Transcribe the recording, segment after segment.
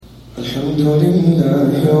الحمد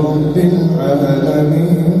لله رب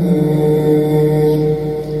العالمين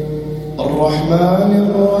الرحمن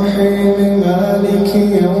الرحيم مالك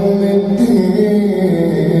يوم الدين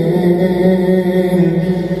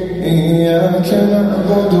إياك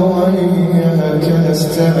نعبد وإياك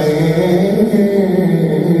نستعين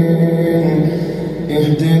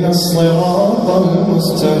اهدنا الصراط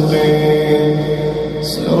المستقيم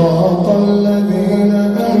صراط الذين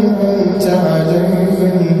أنعمت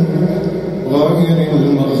عليهم غير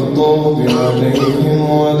المغضوب عليهم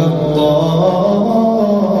ولا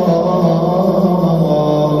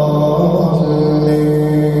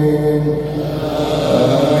الضالين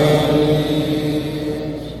آمين.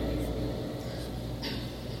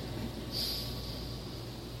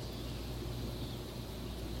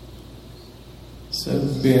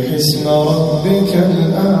 سبح اسم ربك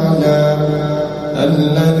الأعلى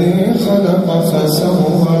الذي خلق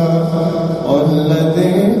فسوى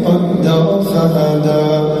والذي قدر فهدى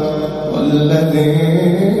والذي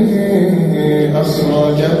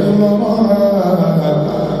أخرج المرعى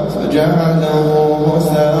فجعله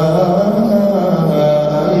غثاء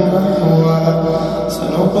نحوا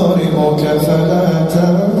سنقرئك فلا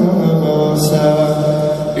تنسى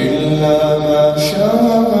إلا ما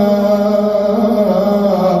شاء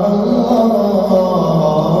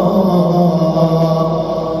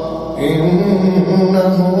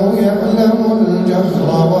إنه يعلم الجهر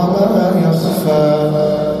وما يخفى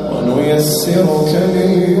ونيسرك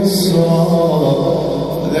لليسرى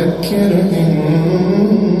فذكر إن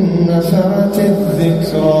نفعت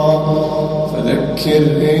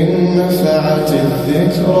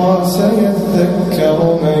الذكرى سيذكر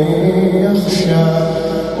من يخشى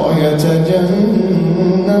ويتجنبها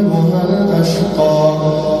الأشقى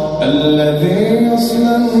الذي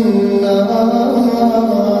يصلى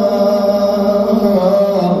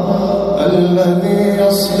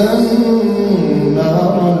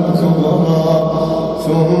النار الكبرى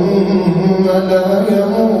ثم لا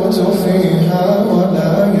يموت فيها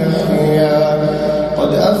ولا يحيا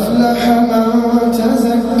قد أفلح من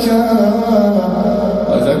تزكى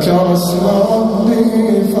وذكر اسم ربه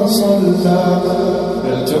فصلى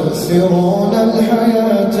بل تؤثرون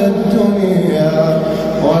الحياة الدنيا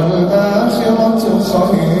والآخرة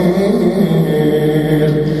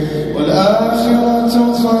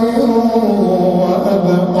خير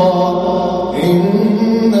وأبقى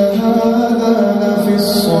إن هذا لفي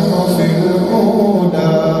الصحف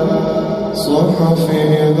الأولى صحف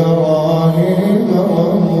إبراهيم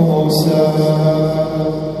وموسى.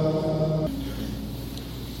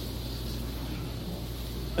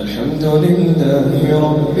 الحمد لله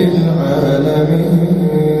رب العالمين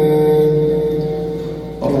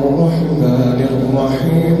الرحمن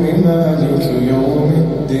الرحيم مالك يوم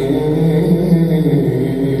الدين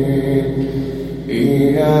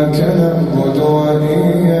إياك نعبد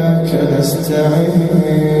وإياك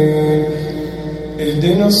نستعين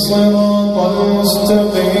اهدنا الصراط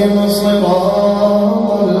المستقيم صراط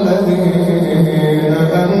الذين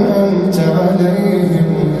أنعمت عليهم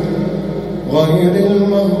غير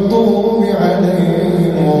المغضوب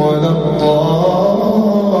عليهم ولا الضالين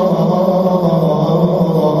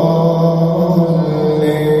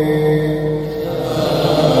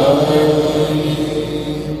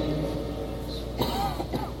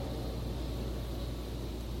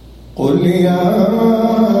قل يا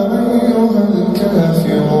أيها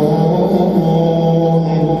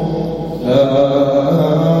الكافرون لا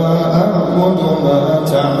أعبد ما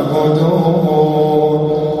تعبدون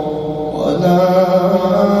ولا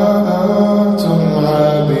أنتم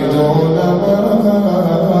عابدون ما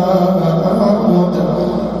أعبد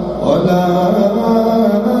ولا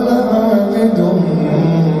أنا عابد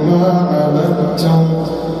ما عبدتم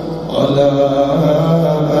ولا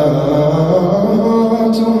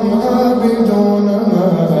أنتم عابدون ما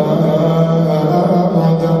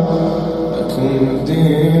أعبد لكم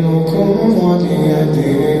دينكم ولي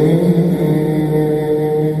دين.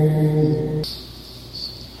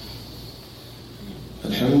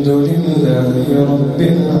 الحمد لله رب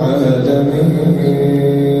العالمين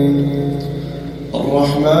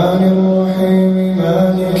الرحمن الرحيم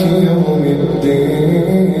مالك يوم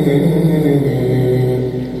الدين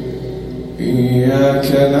إياك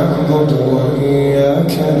نعبد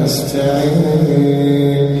وإياك نستعين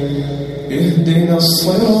اهدنا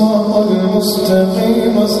الصراط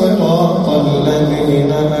المستقيم صراط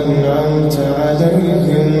الذين أنعمت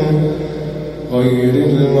عليهم غير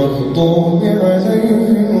المغضوب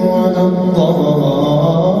عليهم ولا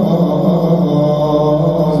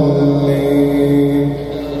الضالين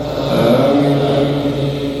آمين.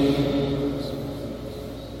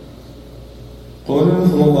 قل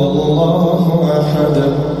هو الله أحد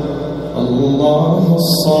الله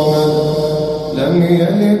الصمد لم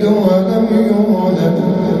يلد ولم يولد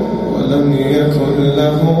ولم يكن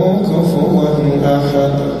له كفوا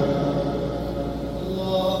أحد.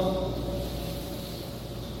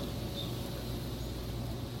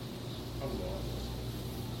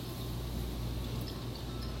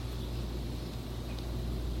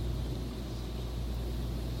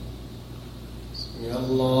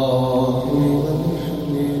 الله لمن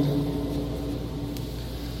حمده.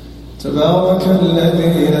 تبارك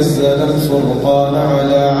الذي نزل الفرقان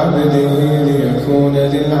على عبده ليكون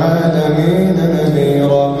للعالمين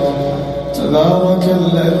نذيرا. تبارك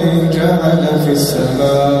الذي جعل في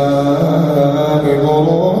السماء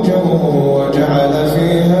بروجا وجعل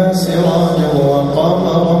فيها سراجا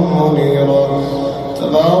وقمرا منيرا.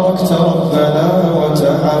 تباركت ربنا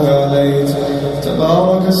وتعاليت،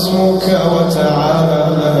 تبارك اسمك وتعالى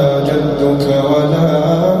جدك ولا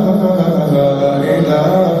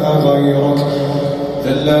إله غيرك.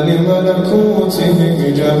 ذل لملكوته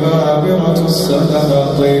جبابرة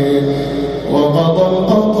السلاطين وقضى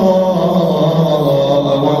القضاء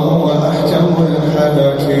وهو أحكم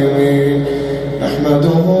الحاكمين.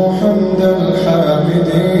 نحمده حمد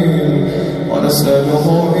الحامدين ونسأله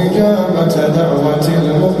إجابة دعوة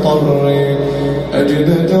المضطرين. أجب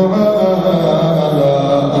دعاءنا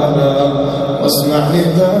واسمع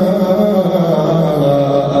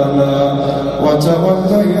نداءنا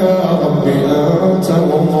وتول يا رب أنت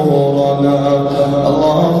أمورنا.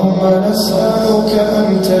 اللهم نسألك أن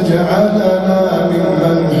تجعلنا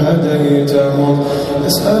ممن هديتهم.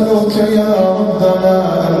 نسألك يا ربنا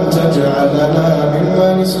أن تجعلنا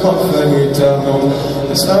ممن اصطفيتهم.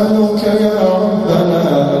 نسألك يا ربنا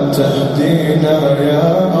أن تهدينا يا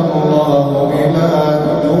الله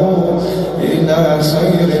إلى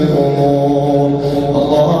خير الأمور.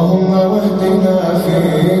 اللهم واهدنا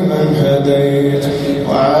فيمن هديت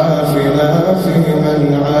وعافنا فيمن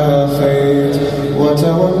عافيت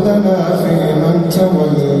وتولنا فيمن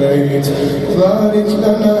توليت. بارك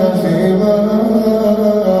لنا فيما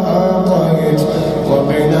أعطيت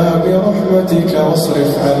وقنا برحمتك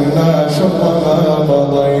واصرف عنا شر ما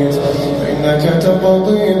قضيت. فإنك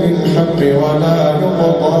تقضي بالحق ولا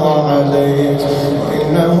يقضى عليك،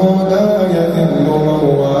 وإنه لا يذل من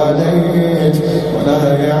واليت ولا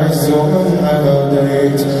يعز من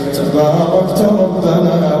عاديت. تباركت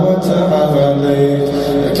ربنا وتعاليت.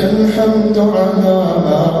 لك الحمد على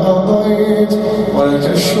ما قضيت ولك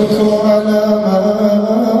الشكر على ما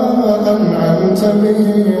أنعمت به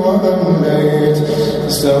وأمليت.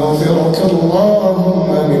 استغفرك اللهم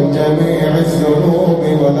من جميع الذنوب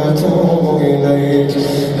ونتوب إليك.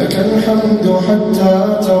 لك الحمد حتى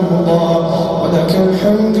ترضى ولك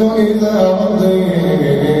الحمد إذا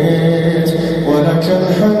رضيت ولك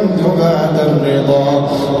الحمد بعد الرضا.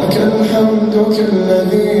 لك الحمد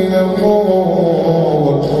كالذي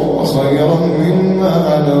نقول وخيرا مما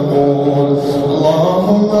نقول.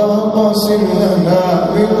 اللهم اقسم لنا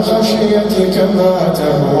من خشيتك ما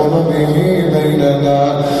تحول به بيننا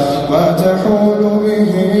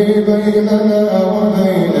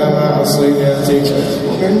وبين معصيتك،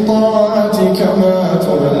 ومن طاعتك ما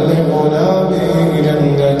تبلغنا به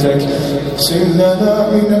جنتك. اقسم لنا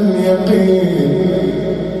من اليقين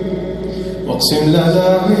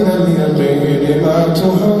ما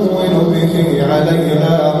تهون به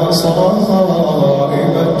علينا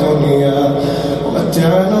مصائب الدنيا.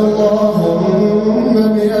 ومتعنا اللهم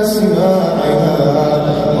بأسماعنا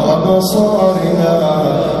وأبصارنا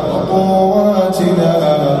وقواتنا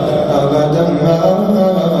أبدا ما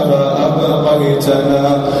أبقيتنا.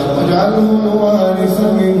 واجعله الوارث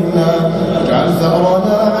منا، واجعل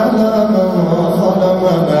ثأرنا على من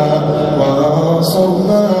ظلمنا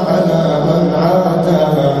وانصرنا على من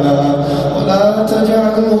عادانا. ولا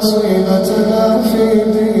تجعل مصيبتنا في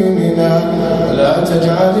ديننا، ولا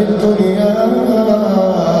تجعل الدنيا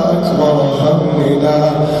أكبر همنا،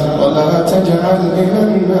 ولا تجعل إلى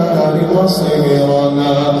النار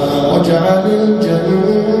مصيرنا. واجعل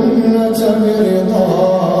الجنة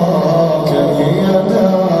برضاك هي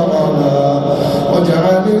دارنا،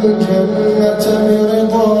 واجعل الجنة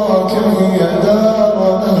برضاك هي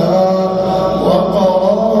دارنا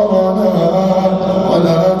وقرارنا.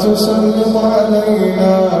 ولا تسلط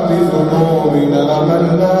علينا بذنوبنا من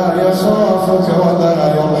لا يخافك ولا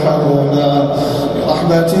يرحمنا،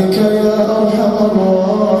 برحمتك يا أرحم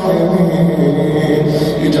الراحمين.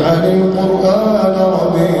 اجعل القرآن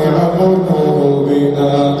ربيع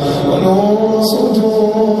قلوبنا ونور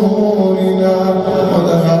صدورنا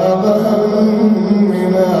وذهاب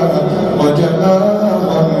همنا وجلاء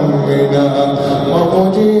همنا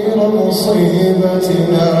ومجير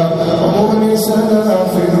مصيبتنا ومؤنسنا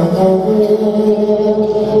في القبور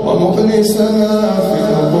مؤنسنا في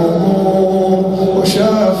القبور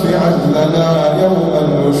وشافعا لنا يوم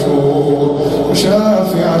النشور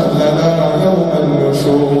وشافعا لنا يوم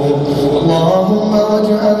النشور اللهم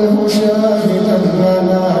واجعله شاهدا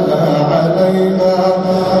لنا لا علينا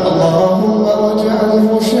اللهم واجعله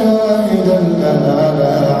شاهدا لنا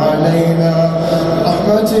لا علينا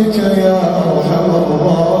برحمتك يا أرحم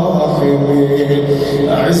الراحمين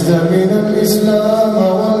أعز من الإسلام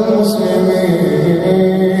والمسلمين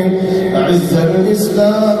أعز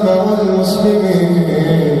الإسلام والمسلمين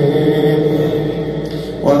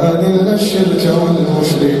وأذل الشرك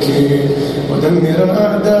والمشركين ودمر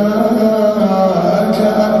أعداءك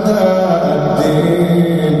أعداء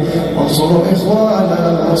الدين وانصر إخواننا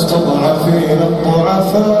المستضعفين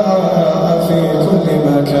الضعفاء في كل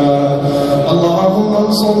مكان اللهم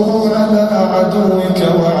انصرهم على عدوك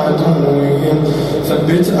وعدوهم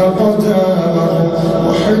ثبت أقدامهم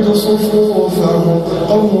وحد صفوفهم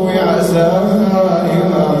قو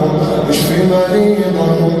عزائمهم اشف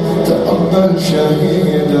مريضهم تقبل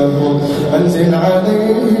شهيدهم أنزل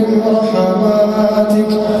عليهم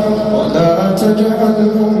رحماتك ولا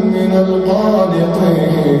تجعلهم من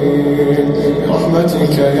القانطين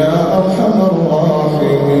برحمتك يا أرحم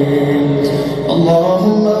الراحمين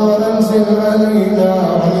اللهم وأنزل علينا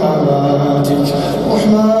رحماتك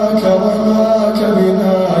رحماك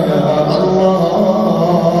بنا يا الله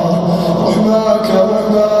رحماك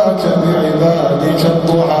بعبادك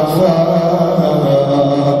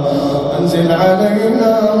الضعفاء أنزل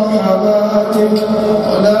علينا رحماتك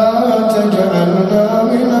ولا تجعلنا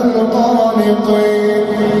من القانطين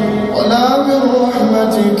ولا من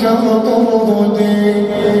رحمتك مطرودين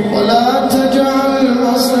ولا تجعل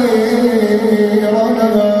مصيرنا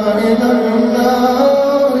إلى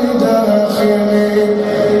النار داخلين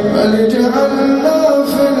بل اجعلنا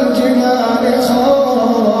في الجنان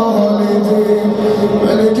خالدين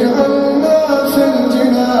بل اجعلنا في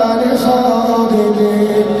الجنان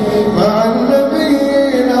خالدين مع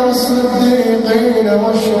النبيين والصديقين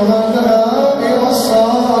والشهداء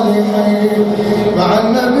والصالحين مع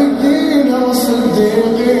النبيين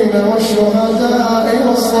والصديقين والشهداء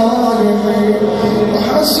والصالحين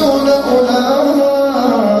وحسن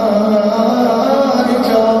أولئك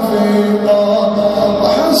رفيقا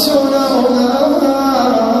وحسن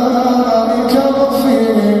أولئك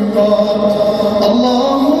رفيقا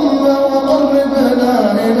اللهم وقربنا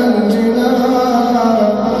إلى الجنان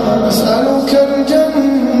أسألك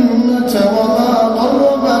الجنة وما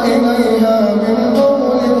قرب إليها من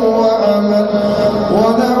قول وعمل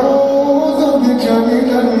ونعوذ بك من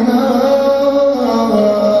النار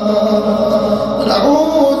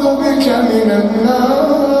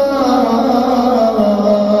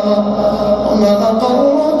وما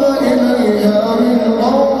قرب إليها من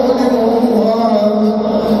قول وعمل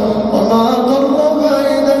وما قرب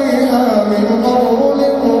إليها من قول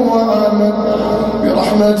وعمل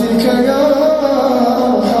برحمتك يا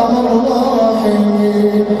أرحم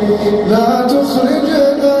الراحمين لا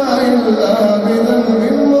تخرجنا إلا بذنب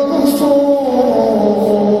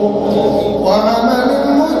مغفور وعمل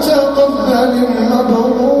متقبل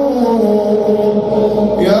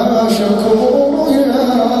مبرور يا شكور يا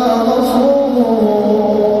غفور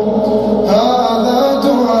هذا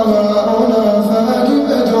دعاؤنا فأجب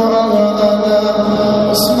دعاءنا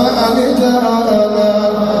واسمع نداءنا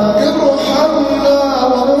ارحمنا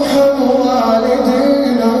وارحم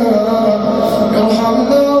والدينا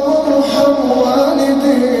ارحمنا وارحم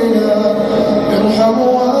والدينا ارحم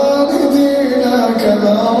والدينا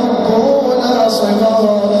كما ربونا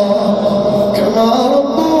صغارا كما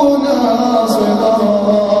ربونا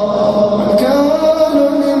صغارا من كان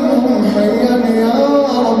منهم حيا يا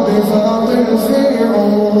رب فاطن في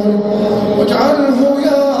عمره واجعله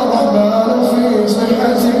يا رحمن في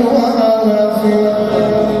صحة وعافية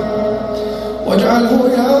واجعله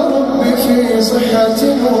يا رب في صحة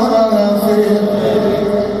وعافية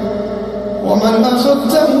ومن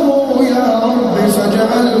أخذته يا رب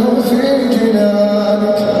فاجعله في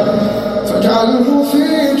جنانك فاجعله في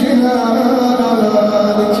جنانك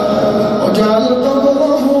واجعل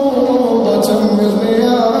قبره روضة من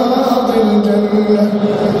رياض الجنة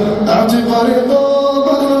اعتق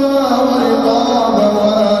رقابنا ورقاب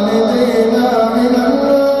والدينا من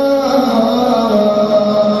النار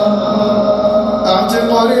اعتق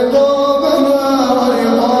رقابنا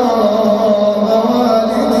ورقاب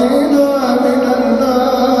والدينا من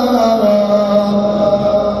النار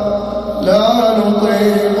لا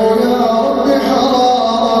نطيق يا رب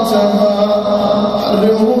حرارتها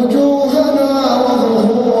حرم وجوهنا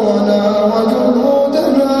وظهورنا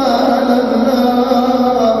وجلودنا على النار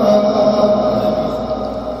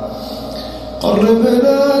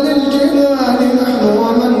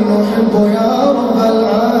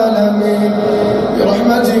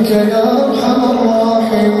يا أرحم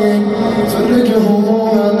الراحمين. فرج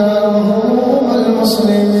همومنا وهموم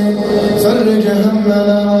المسلمين، فرج همنا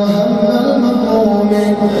وهم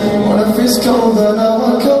المهمومين، ونفس كربنا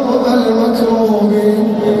وكرب المكروبين،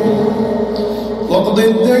 واقض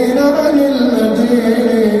الدين عن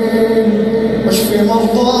المدين، واشف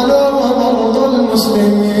مرضانا ومرضى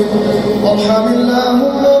المسلمين، وارحم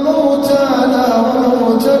اللهم موتانا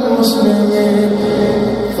وموتى المسلمين،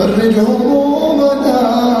 فرج همومنا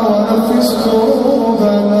ونفس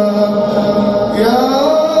كروبنا يا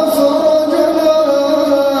فرجنا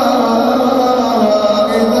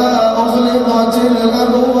إذا أغلقت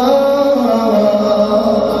الأبواب،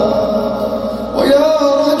 ويا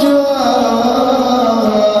رجاءنا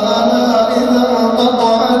إذا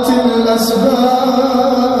انقطعت الأسباب،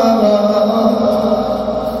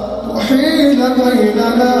 وحيل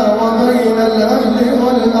بيننا وبين الأهل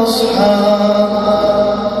والأصحاب.